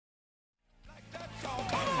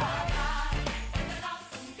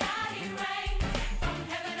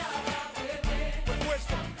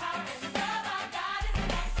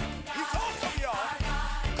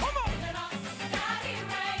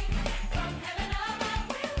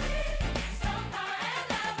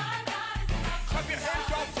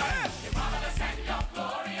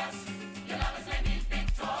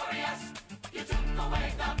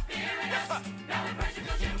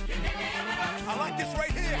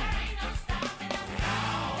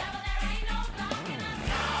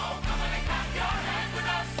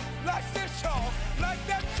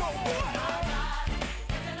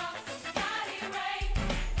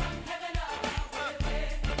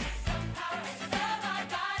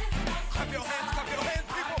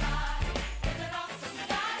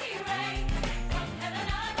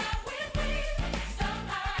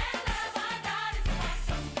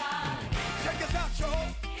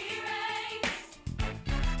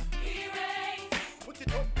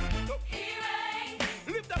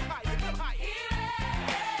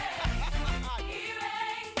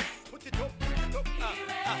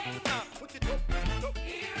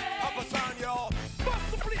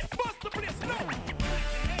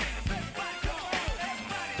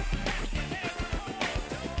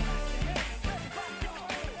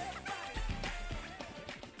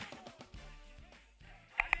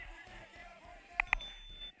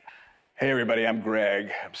Hey everybody, I'm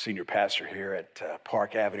Gregg. I'm senior pastor here at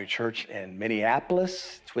Park Avenue Church in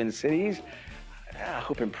Minneapolis, Twin Cities. I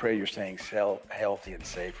hope and pray you're staying healthy and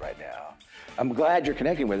safe right now. I'm glad you're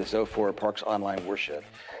connecting with us though for Park's online worship.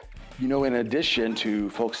 You know, in addition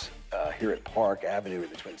to folks here at Park Avenue in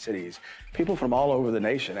the Twin Cities, people from all over the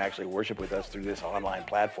nation actually worship with us through this online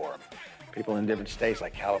platform. People in different states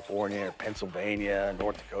like California, Pennsylvania,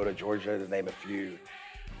 North Dakota, Georgia, to name a few.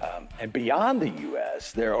 And beyond the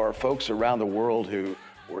U.S., there are folks around the world who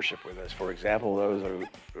worship with us. For example, those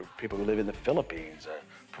are people who live in the Philippines,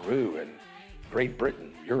 Peru, and Great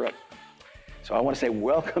Britain, Europe. So I want to say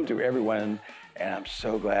welcome to everyone, and I'm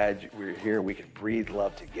so glad we're here. We can breathe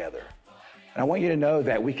love together. And I want you to know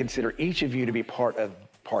that we consider each of you to be part of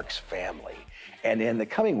Park's family. And in the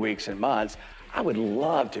coming weeks and months, I would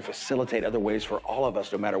love to facilitate other ways for all of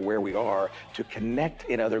us, no matter where we are, to connect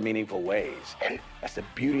in other meaningful ways. That's the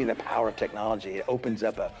beauty and the power of technology. It opens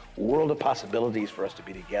up a world of possibilities for us to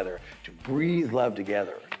be together, to breathe love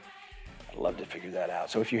together. I'd love to figure that out.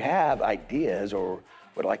 So if you have ideas or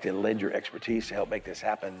would like to lend your expertise to help make this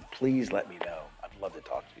happen, please let me know. I'd love to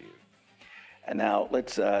talk to you. And now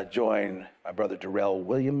let's join my brother Darelle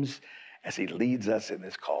Williams as he leads us in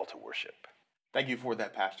this call to worship. Thank you for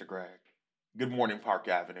that, Pastor Gregg. Good morning, Park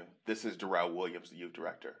Avenue. This is Darelle Williams, the youth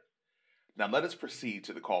director. Now let us proceed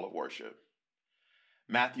to the call of worship.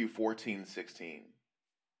 Matthew 14:16.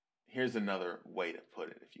 Here's another way to put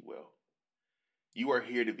it, if you will. You are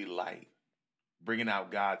here to be light, bringing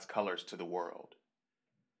out God's colors to the world.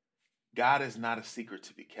 God is not a secret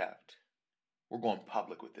to be kept. We're going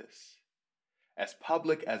public with this. As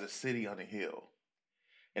public as a city on a hill.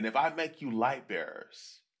 And if I make you light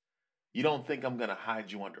bearers, you don't think I'm going to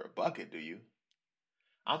hide you under a bucket, do you?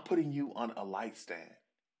 I'm putting you on a light stand.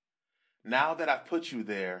 Now that I've put you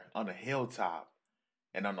there on a hilltop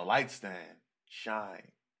and on a light stand,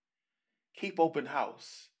 shine. Keep open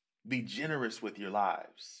house. Be generous with your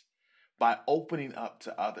lives by opening up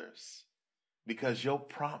to others because you'll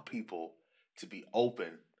prompt people to be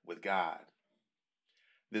open with God.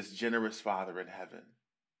 This generous Father in heaven,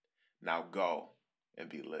 now go and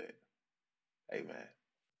be lit. Amen.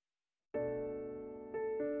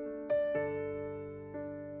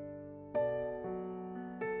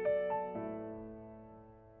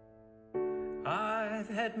 I've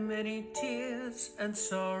had many tears and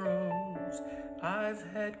sorrows. I've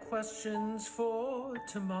had questions for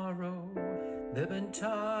tomorrow. There've been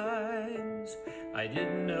times I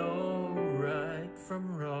didn't know right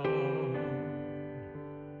from wrong.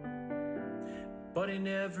 But in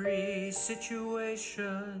every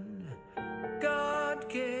situation, God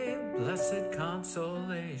gave blessed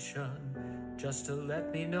consolation, just to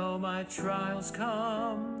let me know my trials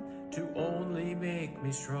come to only make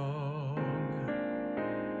me strong.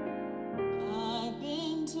 I've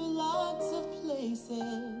been to lots of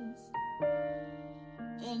places,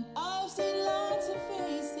 and I've seen lots of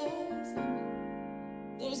faces.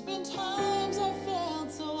 There's been times I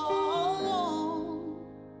felt so all alone,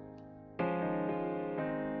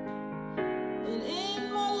 but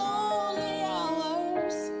in my lonely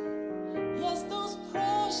hours, yes, those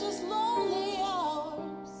precious lonely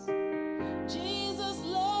hours, Jesus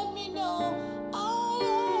let me know I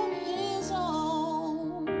am his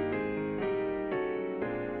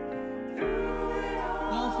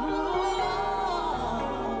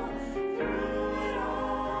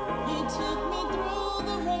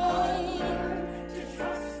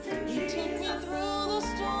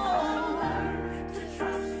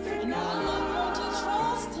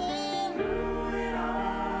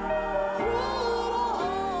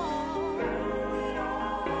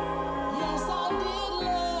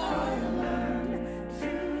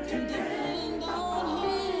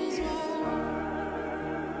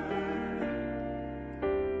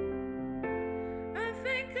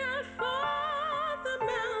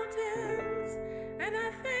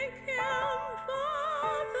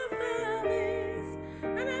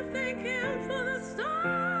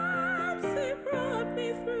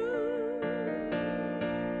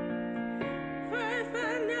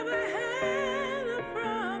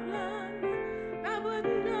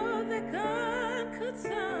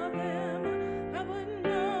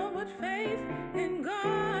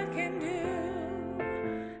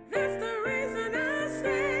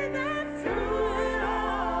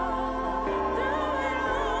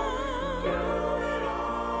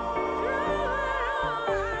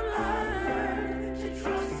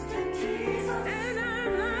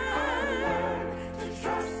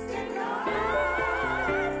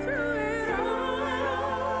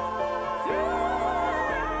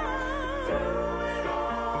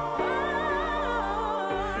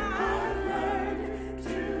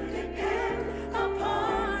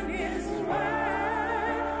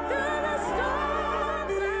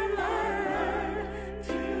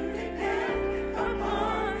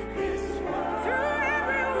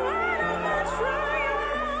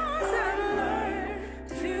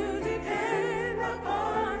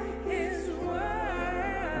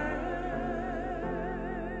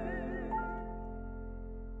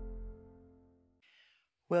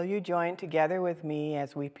Will you join together with me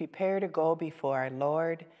as we prepare to go before our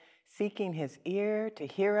Lord, seeking his ear to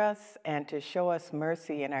hear us and to show us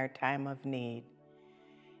mercy in our time of need?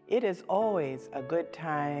 It is always a good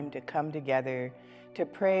time to come together to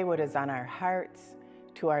pray what is on our hearts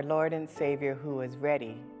to our Lord and Savior, who is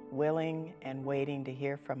ready, willing, and waiting to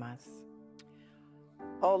hear from us.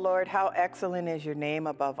 O Lord, how excellent is your name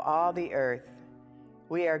above all the earth.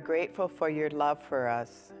 We are grateful for your love for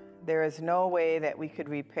us. There is no way that we could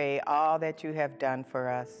repay all that you have done for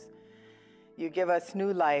us. You give us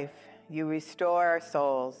new life. You restore our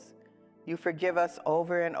souls. You forgive us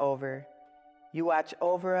over and over. You watch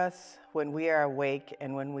over us when we are awake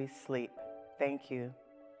and when we sleep. Thank you.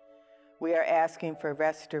 We are asking for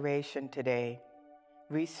restoration today.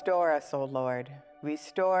 Restore us, O Lord.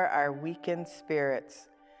 Restore our weakened spirits.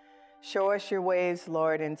 Show us your ways,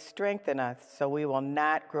 Lord, and strengthen us so we will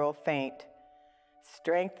not grow faint.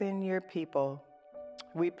 Strengthen your people.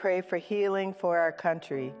 We pray for healing for our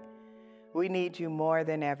country. We need you more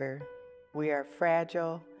than ever. We are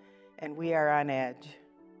fragile and we are on edge.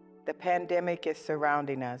 The pandemic is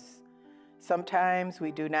surrounding us. Sometimes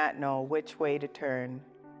we do not know which way to turn.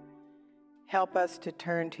 Help us to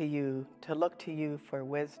turn to you, to look to you for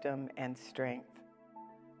wisdom and strength.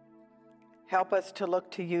 Help us to look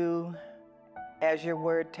to you as your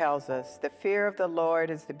word tells us. The fear of the Lord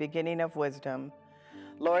is the beginning of wisdom.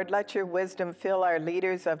 Lord, let your wisdom fill our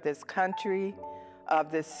leaders of this country,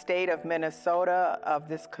 of this state of Minnesota, of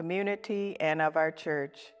this community, and of our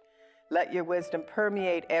church. Let your wisdom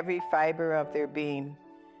permeate every fiber of their being.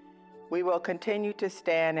 We will continue to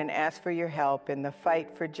stand and ask for your help in the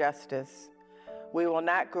fight for justice. We will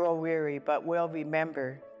not grow weary, but will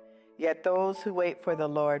remember. Yet those who wait for the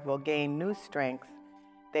Lord will gain new strength.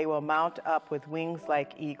 They will mount up with wings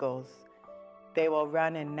like eagles. They will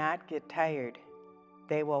run and not get tired.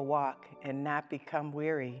 They will walk and not become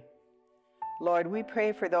weary. Lord, we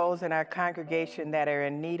pray for those in our congregation that are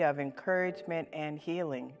in need of encouragement and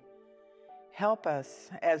healing. Help us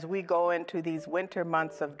as we go into these winter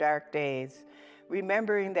months of dark days,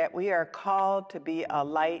 remembering that we are called to be a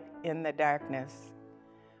light in the darkness.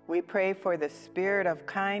 We pray for the spirit of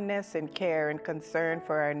kindness and care and concern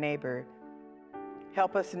for our neighbor.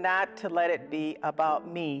 Help us not to let it be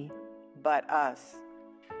about me, but us.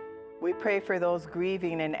 We pray for those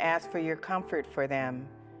grieving and ask for your comfort for them.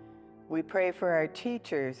 We pray for our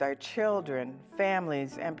teachers, our children,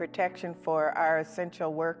 families, and protection for our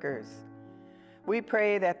essential workers. We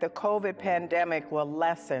pray that the COVID pandemic will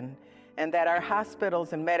lessen and that our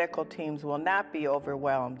hospitals and medical teams will not be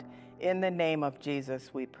overwhelmed. In the name of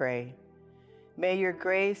Jesus, we pray. May your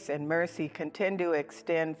grace and mercy continue to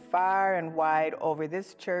extend far and wide over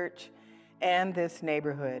this church and this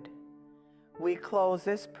neighborhood. We close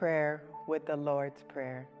this prayer with the Lord's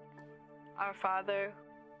Prayer. Our Father,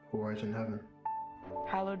 who art in heaven,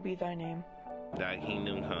 hallowed be thy name. Thy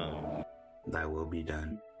kingdom come, thy will be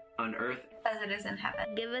done, on earth as it is in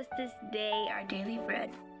heaven. Give us this day our daily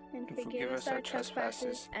bread. And forgive us our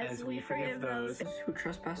trespasses, as we forgive those who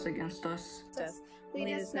trespass against us.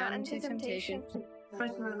 Lead us not into temptation,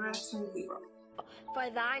 but deliver us from evil. For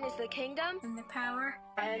thine is the kingdom, and the power,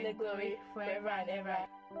 and the glory, forever and ever.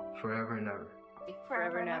 Forever and ever.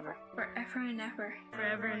 Forever and ever. Forever and ever.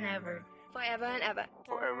 Forever and ever. Forever and ever.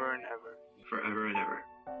 Forever and ever. Forever and ever.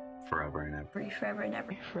 Forever and ever.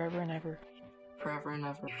 Forever and ever. Forever and ever. Forever and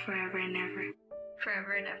ever.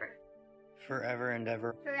 Forever and ever. Forever and ever. Forever and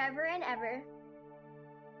ever. Forever and ever.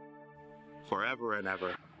 Forever and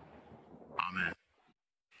ever. Amen.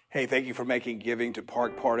 Hey, thank you for making giving to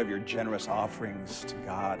Park part of your generous offerings to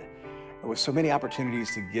God. And with so many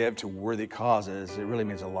opportunities to give to worthy causes, it really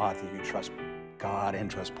means a lot that you trust God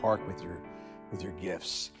and trust Park with your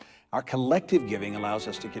gifts. Our collective giving allows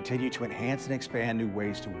us to continue to enhance and expand new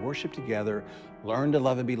ways to worship together, learn to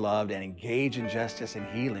love and be loved, and engage in justice and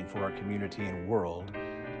healing for our community and world.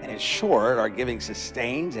 And in short, our giving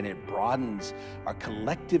sustains and it broadens our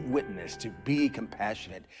collective witness to be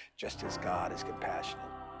compassionate, just as God is compassionate.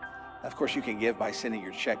 Of course, you can give by sending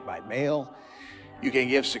your check by mail. You can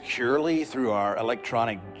give securely through our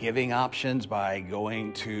electronic giving options by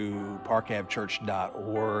going to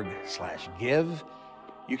parkavchurch.org/give.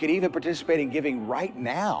 You can even participate in giving right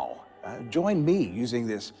now. Join me using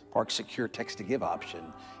this Park Secure Text to Give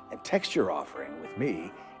option and text your offering with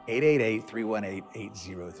me,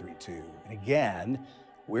 888-318-8032. And again,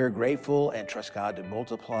 we're grateful and trust God to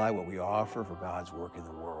multiply what we offer for God's work in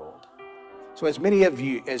the world. So as many of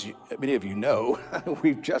you know,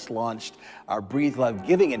 we've just launched our Breathe Love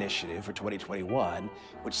Giving Initiative for 2021,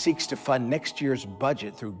 which seeks to fund next year's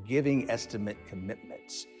budget through giving estimate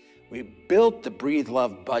commitments. We built the Breathe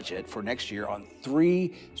Love budget for next year on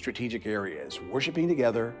 3 strategic areas: worshiping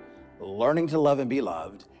together, learning to love and be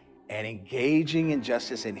loved, and engaging in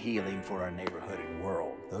justice and healing for our neighborhood and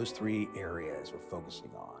world. Those 3 areas we're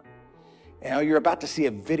focusing on. Now you're about to see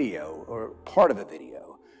a video, or part of a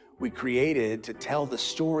video, we created to tell the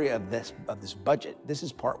story of this budget. This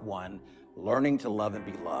is part 1, learning to love and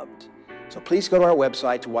be loved. So please go to our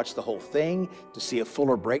website to watch the whole thing, to see a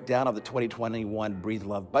fuller breakdown of the 2021 Breathe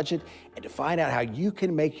Love budget, and to find out how you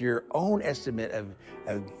can make your own estimate of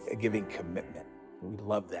a giving commitment. We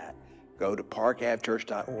love that. Go to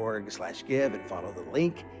parkavchurch.org/give and follow the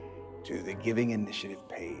link to the Giving Initiative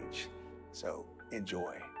page. So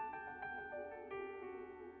enjoy.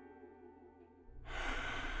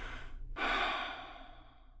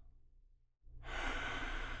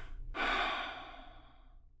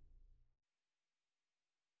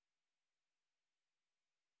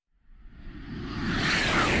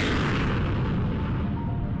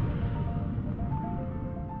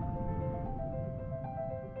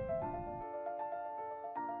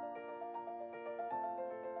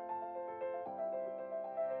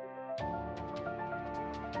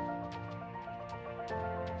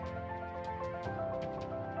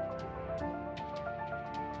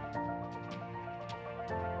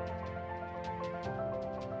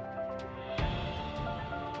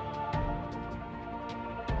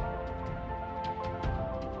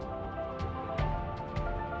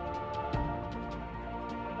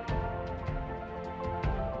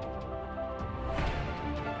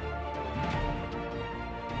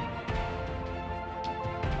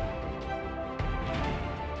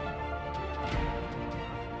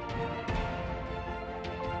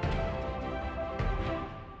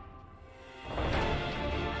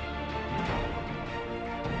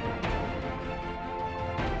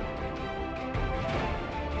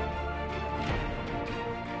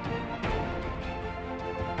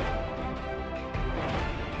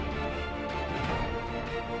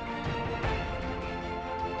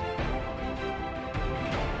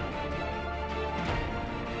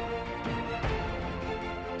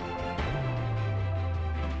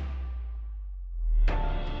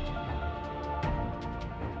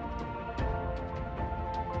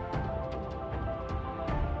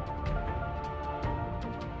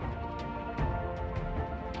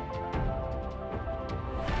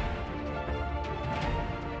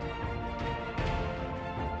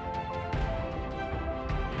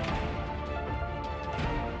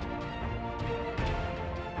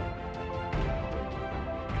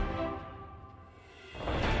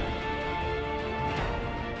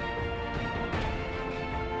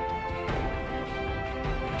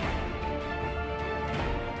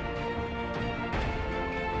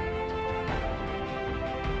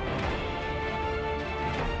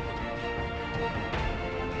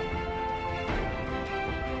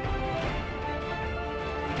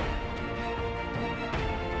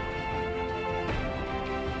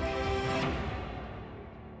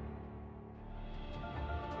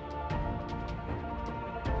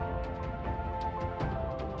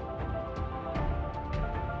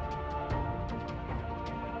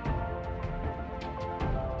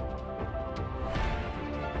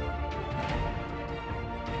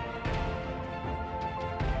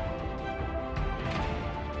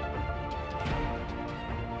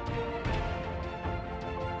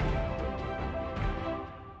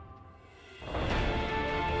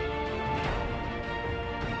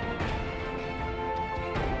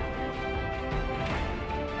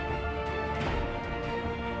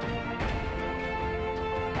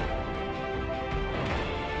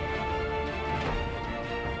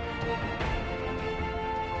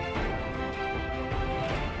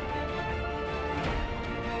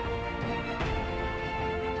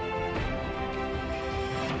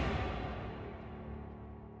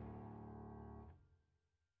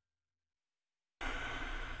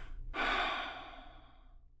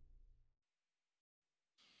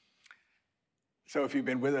 So if you've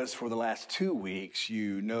been with us for the last 2 weeks,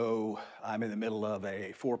 you know I'm in the middle of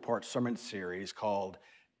a 4-part sermon series called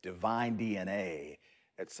Divine DNA.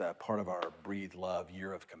 It's a part of our Breathe Love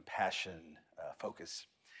Year of Compassion focus.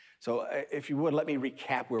 So if you would, let me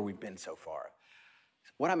recap where we've been so far.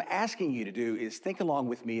 What I'm asking you to do is think along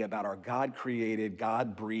with me about our God-created,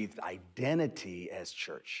 God-breathed identity as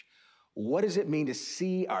church. What does it mean to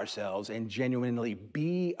see ourselves and genuinely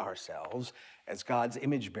be ourselves as God's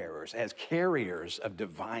image bearers, as carriers of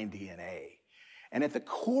divine DNA? And at the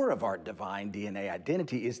core of our divine DNA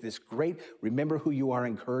identity is this great remember who you are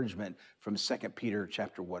encouragement from 2 Peter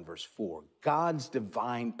chapter 1, verse 4. God's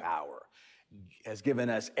divine power has given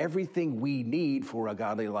us everything we need for a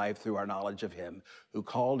godly life through our knowledge of him who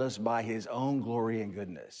called us by his own glory and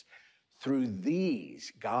goodness. Through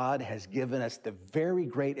these, God has given us the very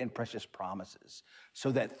great and precious promises,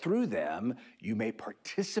 so that through them you may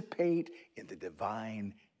participate in the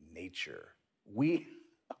divine nature. We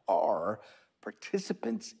are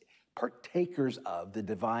participants, partakers of the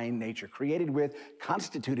divine nature, created with,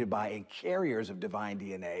 constituted by, and carriers of divine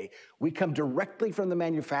DNA. We come directly from the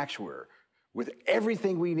manufacturer with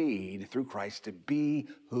everything we need through Christ to be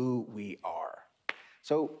who we are.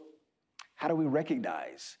 So, how do we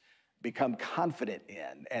recognize, become confident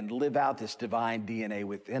in, and live out this divine DNA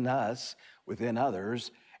within us, within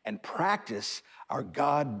others, and practice our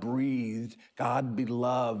God-breathed,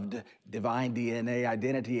 God-beloved divine DNA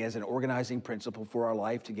identity as an organizing principle for our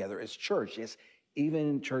life together as church? Yes,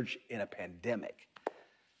 even church in a pandemic.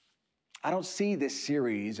 I don't see this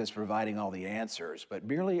series as providing all the answers, but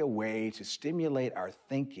merely a way to stimulate our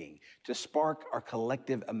thinking, to spark our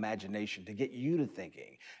collective imagination, to get you to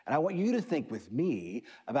thinking. And I want you to think with me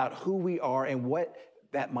about who we are and what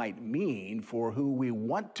that might mean for who we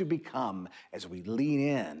want to become as we lean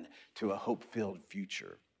in to a hope-filled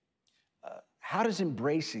future. How does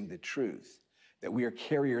embracing the truth that we are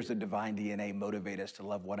carriers of divine DNA motivate us to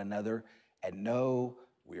love one another and know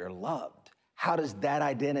we are loved? How does that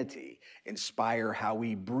identity inspire how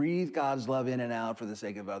we breathe God's love in and out for the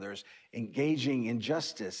sake of others, engaging in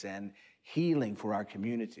justice and healing for our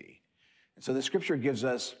community? And so the scripture gives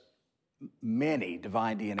us many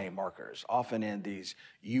divine DNA markers, often in these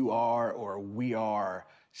you are or we are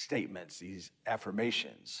statements, these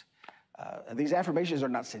affirmations. And these affirmations are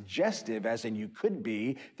not suggestive, as in you could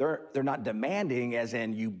be. They're not demanding, as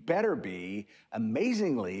in you better be.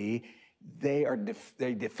 Amazingly, they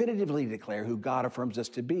definitively declare who God affirms us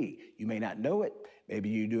to be. You may not know it. Maybe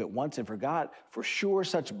you do it once and forgot. For sure,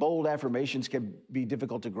 such bold affirmations can be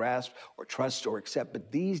difficult to grasp or trust or accept,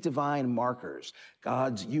 but these divine markers,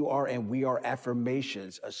 God's you are and we are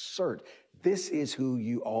affirmations, assert this is who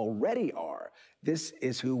you already are. This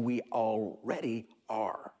is who we already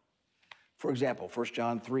are. For example, 1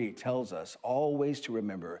 John 3 tells us always to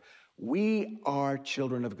remember we are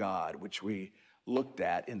children of God, which we looked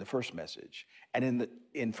at in the first message. And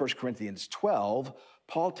in 1 Corinthians 12,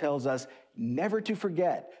 Paul tells us never to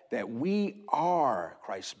forget that we are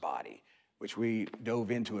Christ's body, which we dove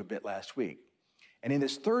into a bit last week. And in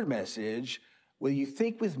this third message, will you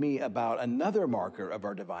think with me about another marker of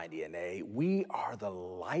our divine DNA? We are the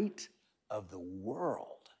light of the world.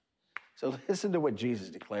 So listen to what Jesus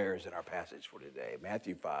declares in our passage for today,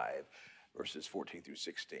 Matthew 5, verses 14 through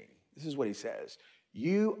 16. This is what he says.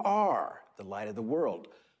 You are the light of the world.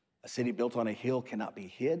 A city built on a hill cannot be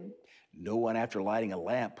hid. No one, after lighting a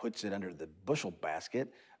lamp, puts it under the bushel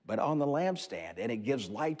basket, but on the lampstand, and it gives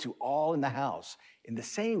light to all in the house. In the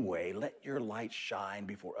same way, let your light shine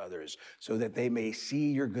before others, so that they may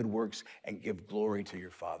see your good works and give glory to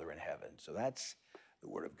your Father in heaven. So that's the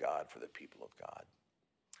word of God for the people of God.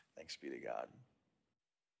 Thanks be to God.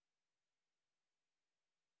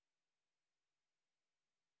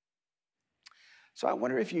 So I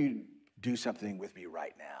wonder if you do something with me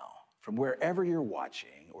right now, from wherever you're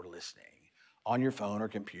watching or listening, on your phone or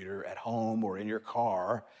computer, at home or in your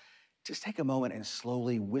car, just take a moment and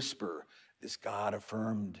slowly whisper this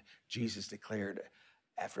God-affirmed, Jesus-declared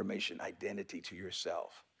affirmation identity to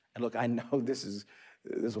yourself. And look, I know this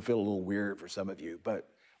will feel a little weird for some of you, but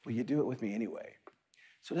will you do it with me anyway?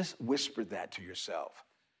 So just whisper that to yourself.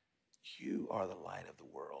 You are the light of the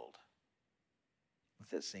world. Let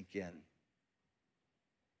that sink in.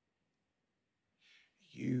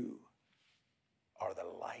 You are the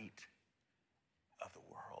light of the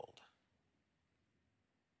world.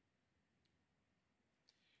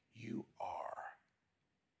 You are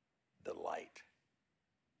the light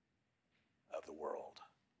of the world.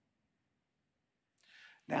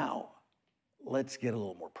 Now, let's get a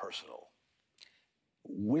little more personal.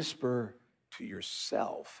 Whisper to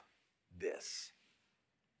yourself this: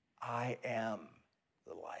 I am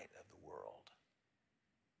the light of the world.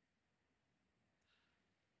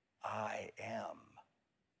 I am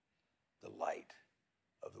the light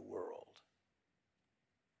of the world.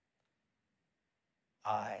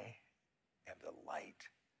 I am the light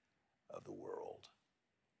of the world.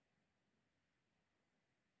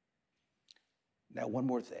 Now, one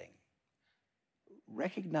more thing.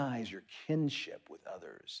 Recognize your kinship with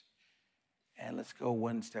others. And let's go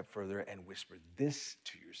one step further and whisper this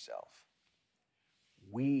to yourself.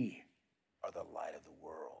 We are the light of the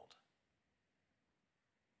world.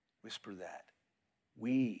 Whisper that.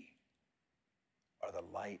 We are the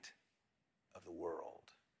light of the world.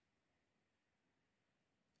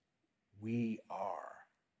 We are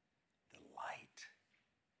the light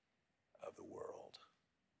of the world.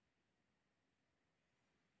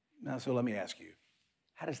 Now, so let me ask you,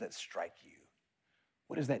 how does that strike you?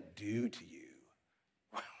 What does that do to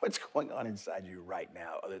you? What's going on inside you right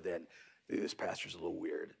now other than this pastor's a little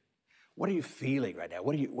weird? What are you feeling right now?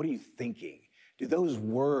 What are you thinking? Do those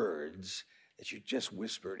words that you just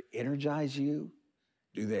whispered energize you?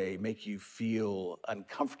 Do they make you feel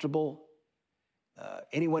uncomfortable?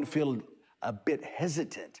 Anyone feel a bit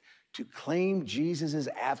hesitant to claim Jesus'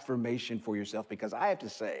 affirmation for yourself? Because I have to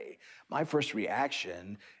say, my first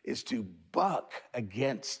reaction is to buck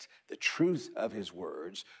against the truth of his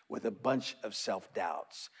words with a bunch of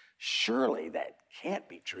self-doubts. Surely that can't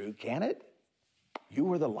be true, can it?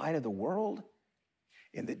 You are the light of the world.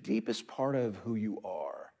 In the deepest part of who you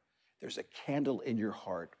are, there's a candle in your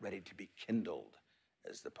heart ready to be kindled,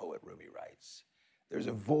 as the poet Rumi writes. There's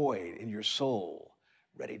a void in your soul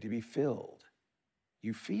ready to be filled.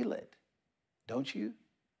 You feel it, don't you?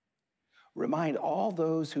 Remind all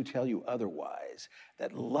those who tell you otherwise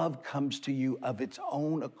that love comes to you of its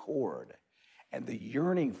own accord, and the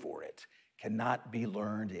yearning for it cannot be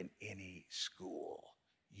learned in any school.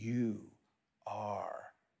 You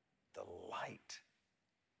are the light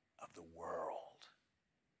of the world.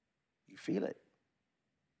 You feel it,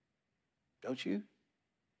 don't you?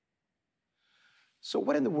 So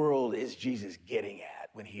what in the world is Jesus getting at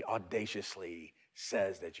when he audaciously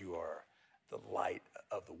says that you are the light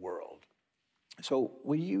of the world? So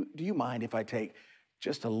do you mind if I take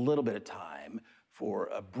just a little bit of time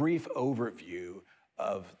for a brief overview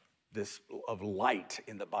of light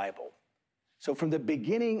in the Bible? So from the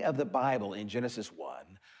beginning of the Bible in Genesis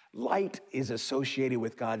 1, light is associated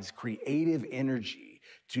with God's creative energy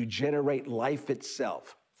to generate life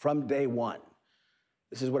itself from day one.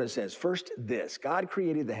 This is what it says. First, this: God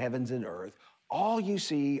created the heavens and earth. All you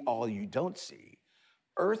see, all you don't see.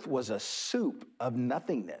 Earth was a soup of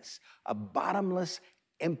nothingness, a bottomless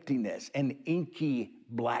emptiness, an inky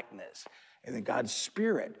blackness. And then God's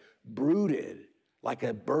Spirit brooded like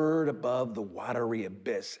a bird above the watery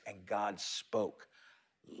abyss, and God spoke,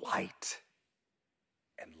 light,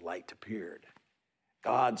 and light appeared.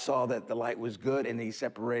 God saw that the light was good, and he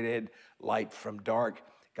separated light from dark.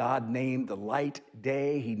 God named the light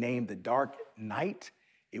day. He named the dark night.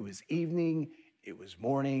 It was evening. It was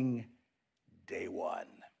morning, day one.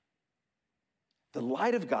 The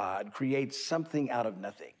light of God creates something out of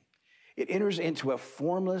nothing. It enters into a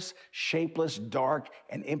formless, shapeless, dark,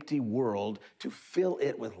 and empty world to fill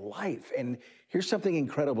it with life. And here's something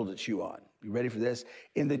incredible to chew on. You ready for this?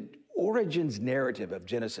 In the origins narrative of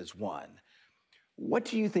Genesis 1, what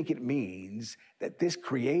do you think it means that this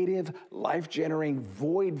creative, life-generating,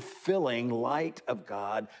 void-filling light of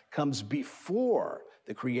God comes before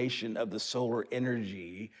the creation of the solar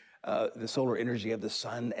energy of the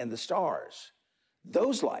sun and the stars?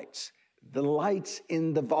 Those lights, the lights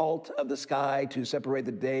in the vault of the sky to separate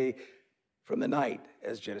the day from the night,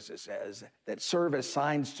 as Genesis says, that serve as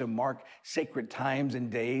signs to mark sacred times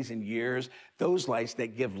and days and years, those lights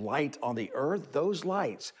that give light on the earth, those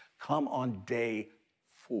lights come on day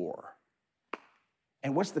 4.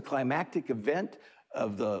 And what's the climactic event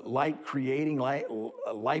of the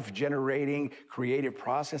life-generating, creative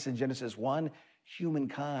process in Genesis 1?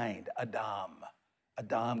 Humankind,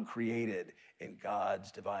 Adam created in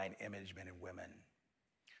God's divine image, men and women.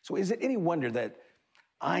 So is it any wonder that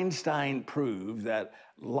Einstein proved that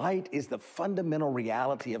light is the fundamental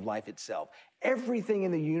reality of life itself? Everything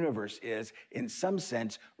in the universe is, in some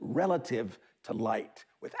sense, relative to light.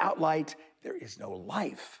 Without light, there is no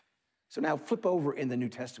life. So now flip over in the New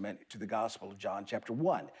Testament to the Gospel of John, chapter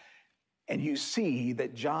 1. And you see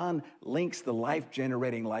that John links the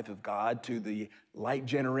life-generating life of God to the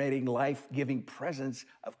light-generating, life-giving presence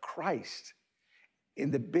of Christ.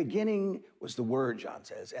 In the beginning was the Word, John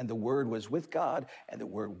says, and the Word was with God, and the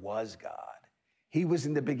Word was God. He was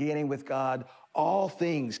in the beginning with God. All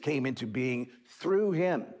things came into being through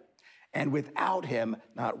him, and without him,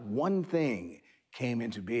 not one thing came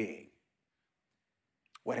into being.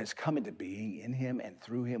 What has come into being in him and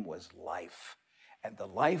through him was life, and the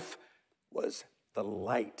life was the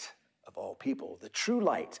light of all people. The true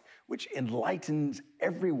light, which enlightens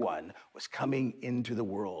everyone, was coming into the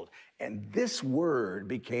world. And this Word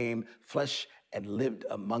became flesh and lived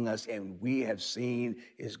among us, and we have seen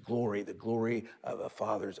his glory, the glory of a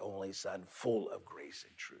Father's only Son, full of grace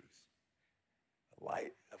and truth. The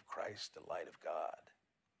light of Christ, the light of God.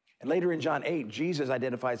 And later in John 8, Jesus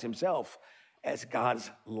identifies himself as God's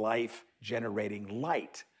life-generating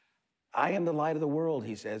light. I am the light of the world,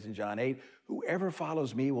 he says in John 8. Whoever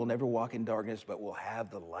follows me will never walk in darkness, but will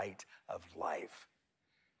have the light of life.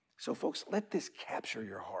 So folks, let this capture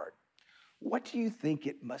your heart. What do you think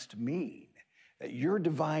it must mean that your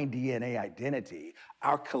divine DNA identity,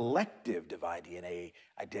 our collective divine DNA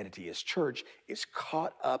identity as church, is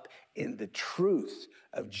caught up in the truth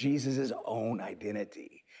of Jesus' own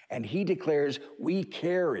identity? And he declares we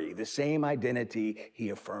carry the same identity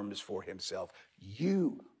he affirms for himself.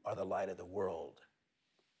 You are the light of the world.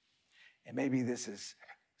 And maybe this is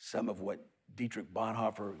some of what Dietrich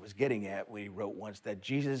Bonhoeffer was getting at when he wrote once that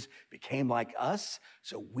Jesus became like us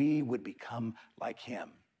so we would become like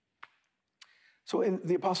him. So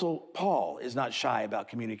the Apostle Paul is not shy about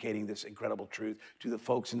communicating this incredible truth to the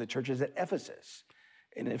folks in the churches at Ephesus.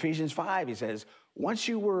 In Ephesians 5, he says, once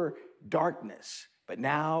you were darkness, but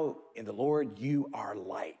now in the Lord you are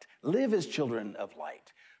light. Live as children of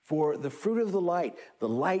light. For the fruit of the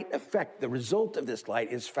light effect, the result of this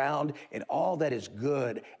light is found in all that is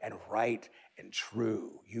good and right and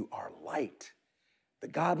true. You are light. The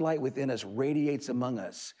God light within us radiates among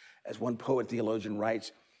us. As one poet theologian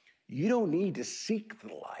writes, you don't need to seek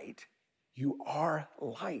the light. You are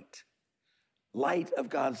light. Light of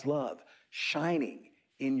God's love shining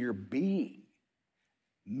in your being.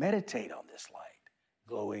 Meditate on this light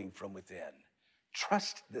glowing from within.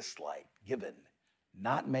 Trust this light given,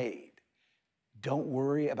 not made. Don't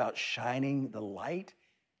worry about shining the light.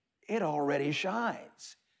 It already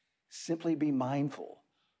shines. Simply be mindful.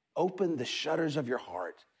 Open the shutters of your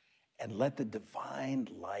heart and let the divine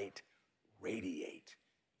light radiate.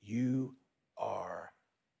 You are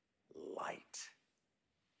light.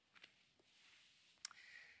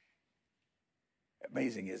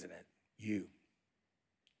 Amazing, isn't it? You.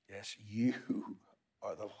 Yes, you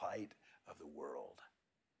are the light of the world.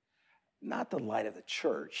 Not the light of the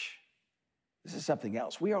church. This is something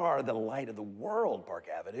else. We are the light of the world, Park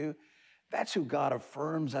Avenue. That's who God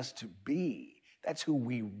affirms us to be. That's who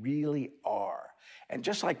we really are. And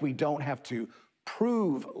just like we don't have to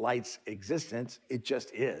prove light's existence, it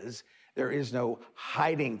just is. There is no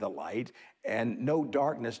hiding the light, and no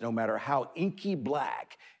darkness, no matter how inky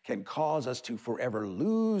black, can cause us to forever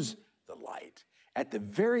lose the light. At the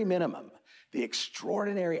very minimum, the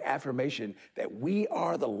extraordinary affirmation that we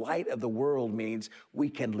are the light of the world means we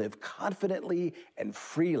can live confidently and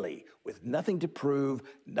freely with nothing to prove,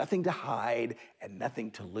 nothing to hide, and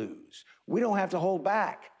nothing to lose. We don't have to hold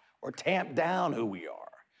back or tamp down who we are.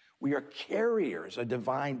 We are carriers of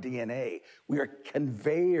divine DNA. We are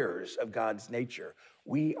conveyors of God's nature.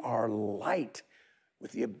 We are light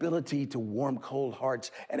with the ability to warm cold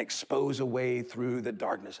hearts and expose a way through the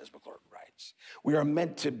darkness, as McClure writes. We are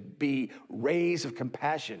meant to be rays of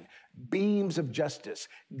compassion, beams of justice,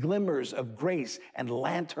 glimmers of grace, and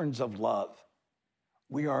lanterns of love.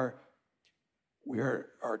 We are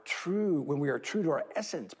true, when we are true to our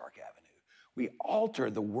essence, Park Avenue, we alter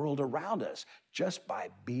the world around us just by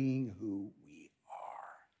being who we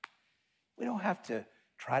are. We don't have to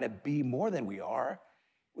try to be more than we are.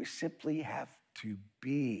 We simply have to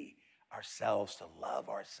be ourselves, to love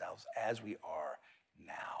ourselves as we are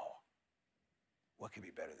now. What could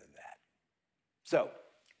be better than that? So,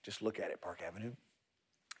 just look at it, Park Avenue.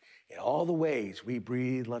 In all the ways we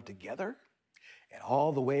breathe love together, in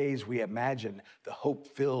all the ways we imagine the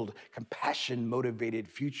hope-filled, compassion-motivated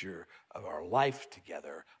future of our life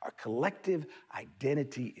together, our collective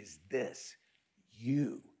identity is this: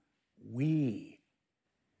 we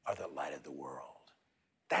are the light of the world.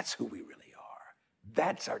 That's who we really are.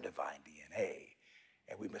 That's our divine DNA.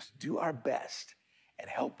 And we must do our best and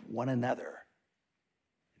help one another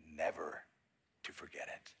never to forget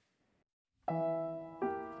it.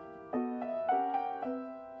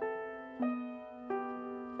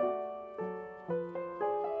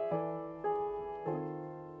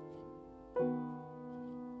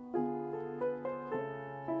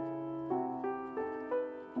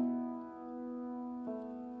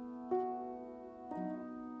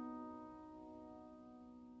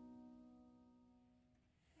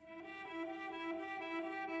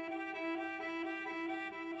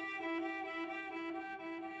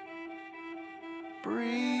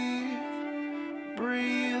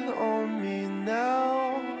 Breathe on me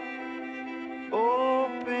now.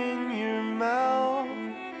 Open your mouth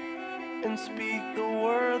and speak the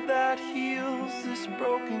word that heals this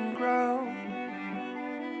broken ground.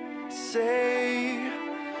 Say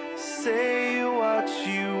what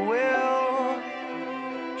you will.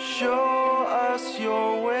 Show us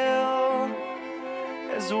your will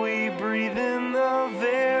as we breathe in the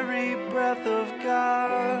very breath of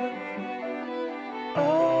God.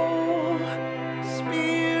 Oh,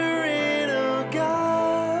 Spirit of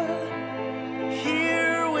God,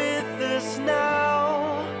 here with us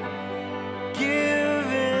now,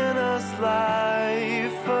 giving us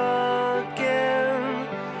life.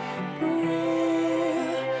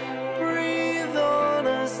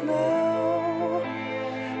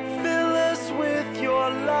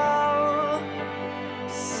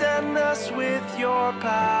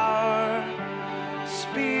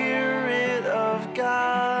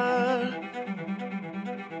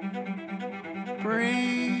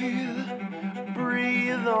 Breathe,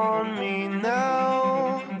 breathe on me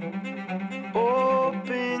now.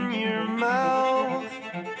 Open your mouth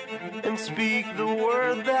and speak the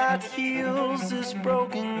word that heals this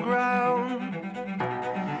broken ground.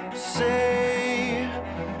 Say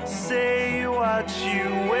what you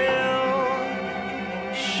will.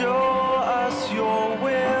 Show us your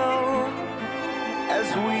will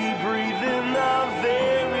as we breathe in the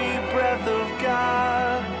very breath of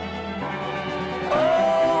God.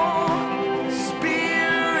 Oh,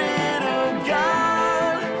 Spirit of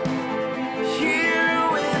God,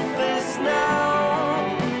 here with us now,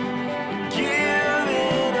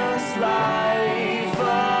 giving us life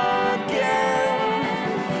again.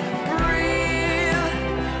 Breathe,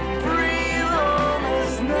 breathe on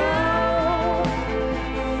us now.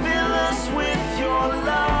 Fill us with your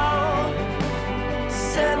love.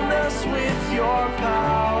 Send us with your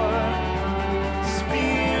power.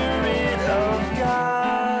 Spirit of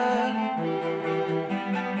God.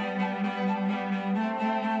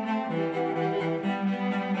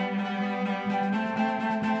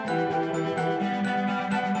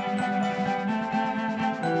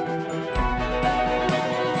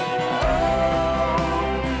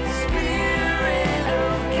 Spirit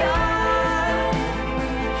of God,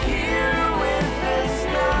 here with us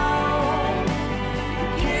now,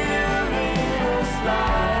 giving us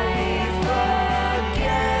life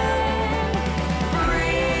again.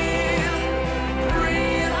 Breathe,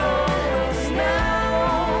 breathe on us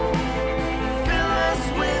now. Fill us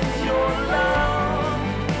with your love.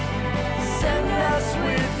 Send us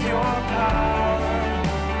with your power.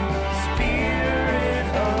 Spirit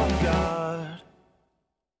of God.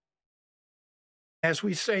 As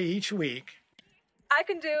we say each week, I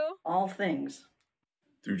can do all things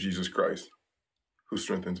through Jesus Christ, who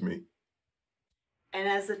strengthens me. And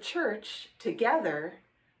as a church, together,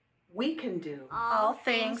 we can do all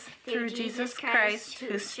things through Jesus Christ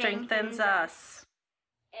who strengthens us.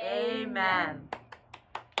 Amen.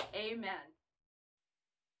 Amen.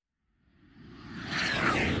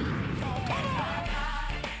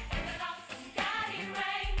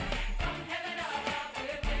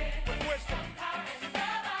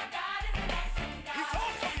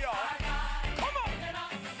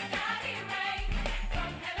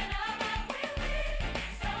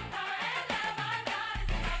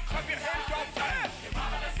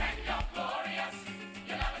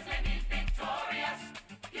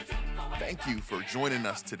 Thank you for joining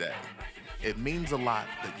us today. It means a lot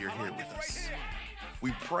that you're here with us.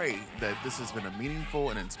 We pray that this has been a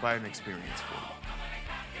meaningful and inspiring experience for you.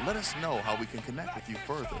 Let us know how we can connect with you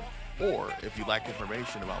further, or if you'd like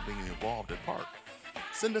information about being involved at Park,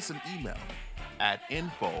 send us an email at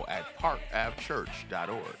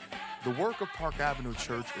info@parkavchurch.org. The work of Park Avenue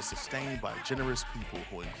Church is sustained by generous people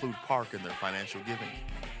who include Park in their financial giving.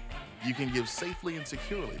 You can give safely and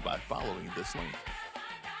securely by following this link.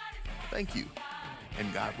 Thank you,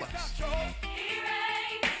 and God bless.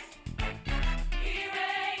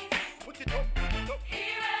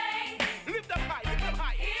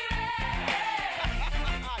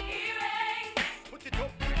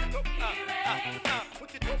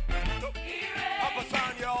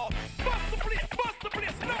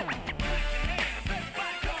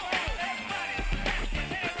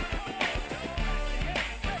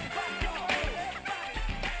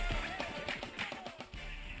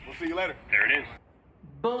 See you later. There it is.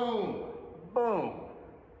 Boom. Boom.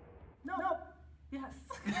 No. Yes.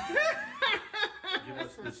 Give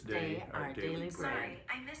us this day our daily bread. Sorry,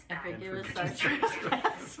 I missed that. And forgive us our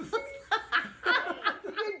trespasses.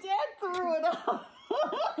 Your dad threw it off.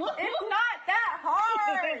 It's not that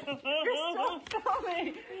hard. You're so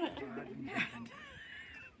funny.